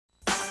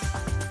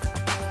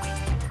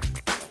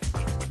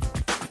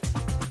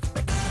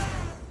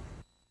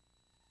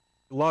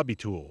Lobby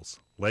Tools,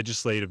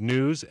 legislative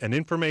news and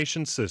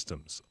information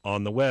systems,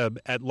 on the web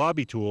at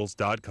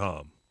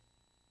lobbytools.com.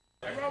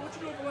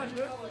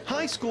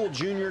 High school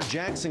junior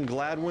Jackson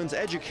Gladwin's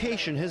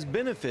education has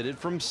benefited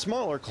from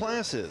smaller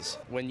classes.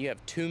 When you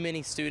have too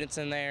many students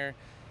in there,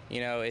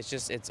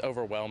 it's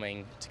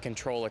overwhelming to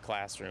control a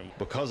classroom.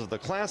 Because of the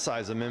class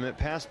size amendment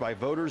passed by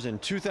voters in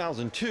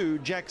 2002,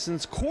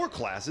 Jackson's core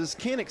classes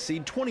can't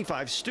exceed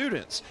 25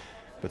 students.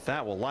 But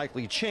that will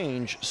likely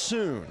change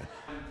soon.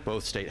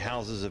 Both state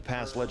houses have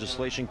passed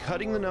legislation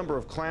cutting the number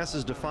of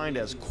classes defined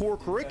as core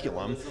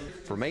curriculum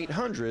from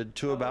 800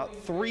 to about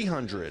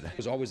 300. It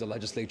was always the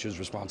legislature's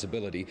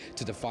responsibility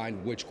to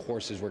define which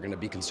courses were going to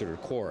be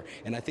considered core.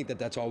 And I think that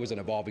that's always an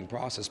evolving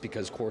process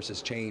because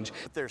courses change.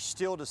 There's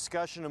still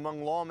discussion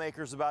among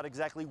lawmakers about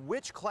exactly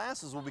which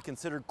classes will be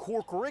considered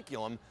core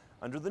curriculum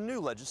under the new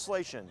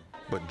legislation.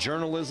 But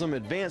journalism,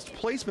 advanced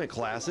placement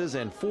classes,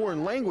 and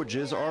foreign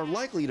languages are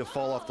likely to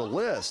fall off the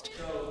list.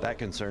 That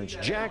concerns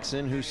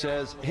Jackson, who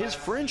says his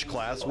French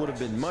class would have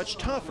been much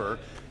tougher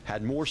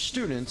had more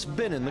students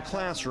been in the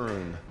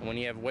classroom. When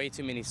you have way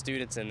too many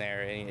students in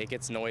there, it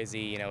gets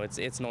noisy.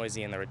 It's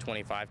noisy and there were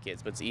 25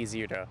 kids, but it's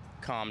easier to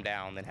calm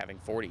down than having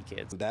 40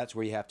 kids. That's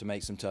where you have to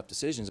make some tough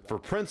decisions. For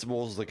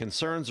principals, the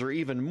concerns are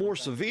even more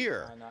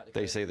severe.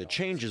 They say the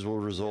changes will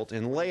result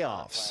in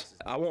layoffs.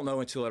 I won't know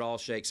until it all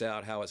shakes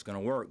out how it's going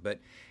to work, but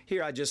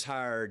here I just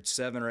hired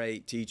 7 or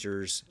 8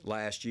 teachers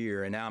last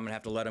year, and now I'm going to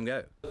have to let them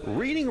go.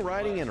 Reading,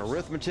 writing, and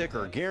arithmetic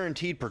are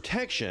guaranteed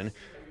protection.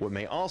 What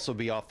may also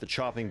be off the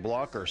chopping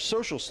block are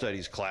social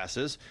studies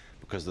classes,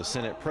 because the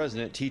Senate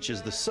president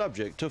teaches the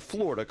subject to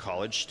Florida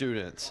college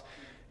students.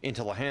 In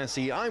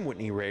Tallahassee, I'm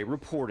Whitney Ray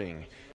reporting.